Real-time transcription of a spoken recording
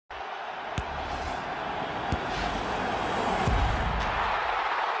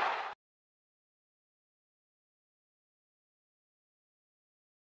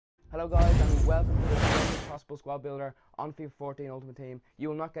Hello guys and welcome to the Sweatiest Possible Squad Builder on FIFA 14 Ultimate Team. You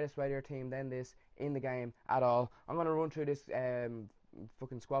will not get a sweatier team than this in the game at all. I'm going to run through this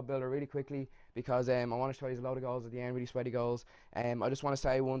fucking squad builder really quickly because I want to show you a load of goals at the end, really sweaty goals. I just want to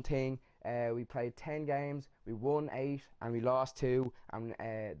say one thing. We played 10 games, we won 8 and we lost 2, and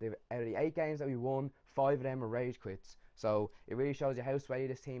out of the 8 games that we won, 5 of them were rage quits. So it really shows you how sweaty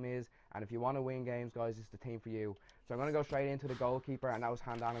this team is, and if you want to win games, guys, it's the team for you. So I'm going to go straight into the goalkeeper, and that was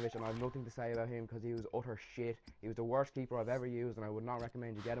Handanovic, and I have nothing to say about him because he was utter shit. He was the worst keeper I've ever used, and I would not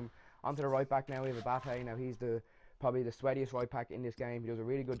recommend you get him. Onto the right back now, we have Abate. Now he's probably the sweatiest right back in this game. He does a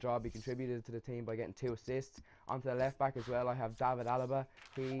really good job. He contributed to the team by getting 2 assists. Onto the left back as well, I have David Alaba.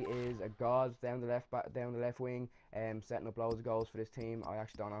 He is a god down the left wing, setting up loads of goals for this team. I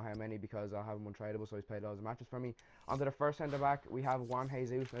actually don't know how many because I have him untradeable, so he's played loads of matches for me. Onto the first centre back, we have Juan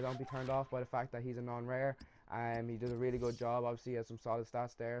Jesus. Now don't be turned off by the fact that he's a non-rare. He does a really good job. Obviously, he has some solid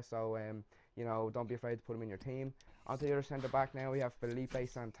stats there, so you know, don't be afraid to put him in your team. Onto the other centre back now, we have Felipe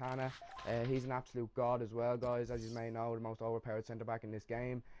Santana. He's an absolute god as well, guys. As you may know, the most overpowered centre back in this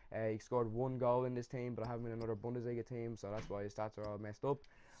game. He scored 1 goal in this team, but I have him in another Bundesliga team, so that's why his stats are all messed up.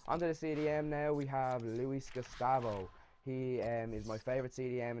 Onto the CDM now, we have Luis Gustavo. He is my favourite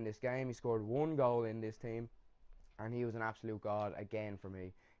CDM in this game. He scored 1 goal in this team, and he was an absolute god again for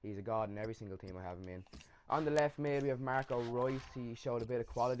me. He's a god in every single team I have him in. On the left mid, we have Marco Reus. He showed a bit of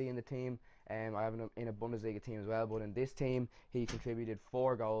quality in the team. I have him in a Bundesliga team as well, but in this team, he contributed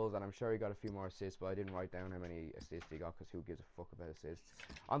 4 goals, and I'm sure he got a few more assists, but I didn't write down how many assists he got, because who gives a fuck about assists.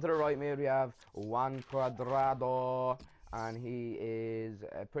 Onto the right mid, we have Juan Cuadrado, and he is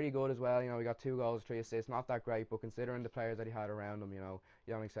pretty good as well. You know, he got 2 goals, 3 assists, not that great, but considering the players that he had around him, you know,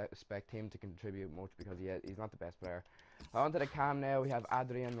 you don't expect him to contribute much because he's not the best player. Onto the cam now, we have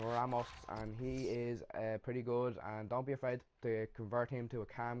Adrian Ramos, and he is pretty good, and don't be afraid to convert him to a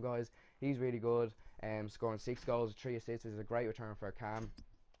cam, guys. He's really good, scoring 6 goals, 3 assists is a great return for a cam.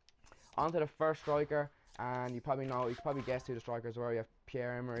 Onto the first striker, and you probably guessed who the strikers were. You have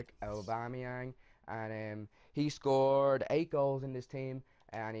Pierre-Emerick Aubameyang, and he scored 8 goals in this team,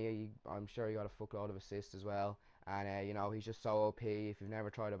 and I'm sure he got a fuckload of assists as well. And you know, he's just so OP. If you've never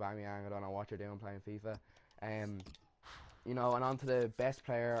tried Aubameyang, I don't know what you're doing playing FIFA. You know, and on to the best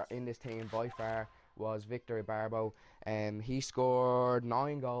player in this team by far was Victor Ibarbo. He scored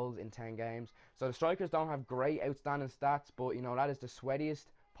 9 goals in 10 games. So the strikers don't have great outstanding stats, but you know, that is the sweatiest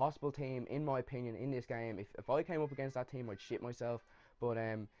possible team in my opinion in this game. If I came up against that team, I'd shit myself. But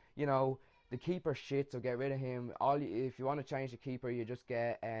you know, the keeper shit, so get rid of him. If you want to change the keeper, you just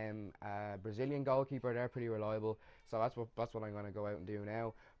get a Brazilian goalkeeper. They're pretty reliable, so that's what I'm going to go out and do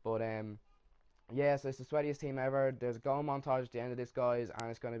now. But yeah, so it's the sweatiest team ever. There's a goal montage at the end of this, guys, and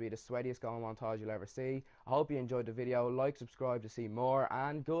it's going to be the sweatiest goal montage you'll ever see. I hope you enjoyed the video. Like, subscribe to see more,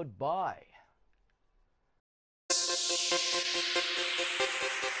 and goodbye.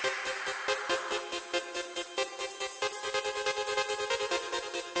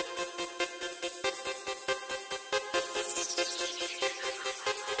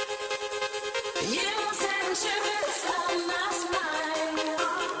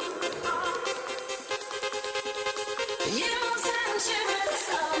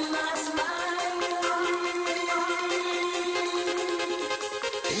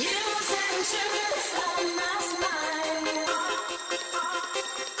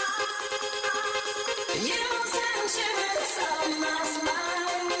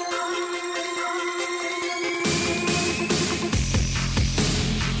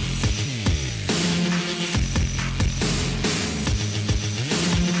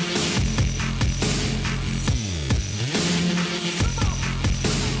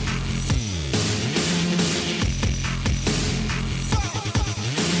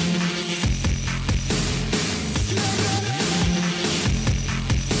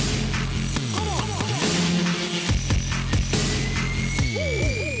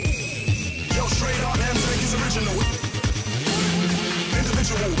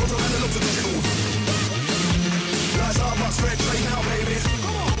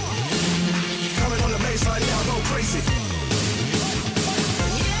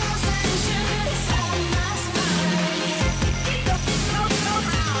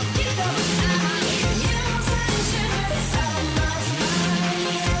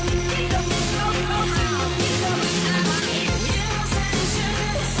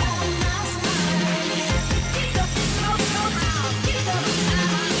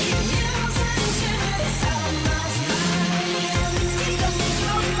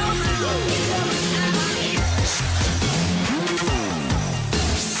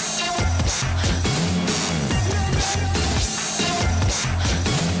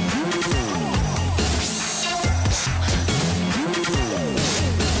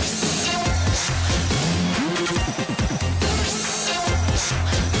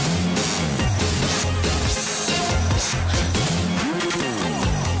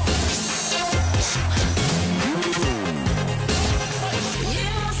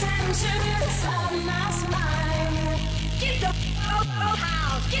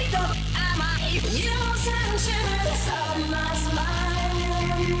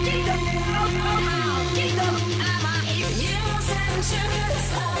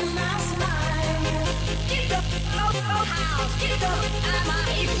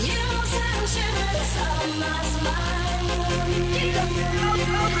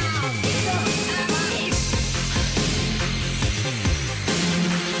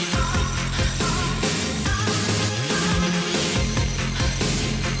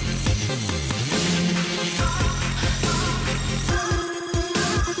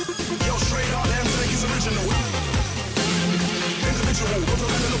 Yo, straight up, them fake is original.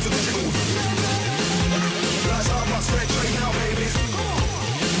 Individual,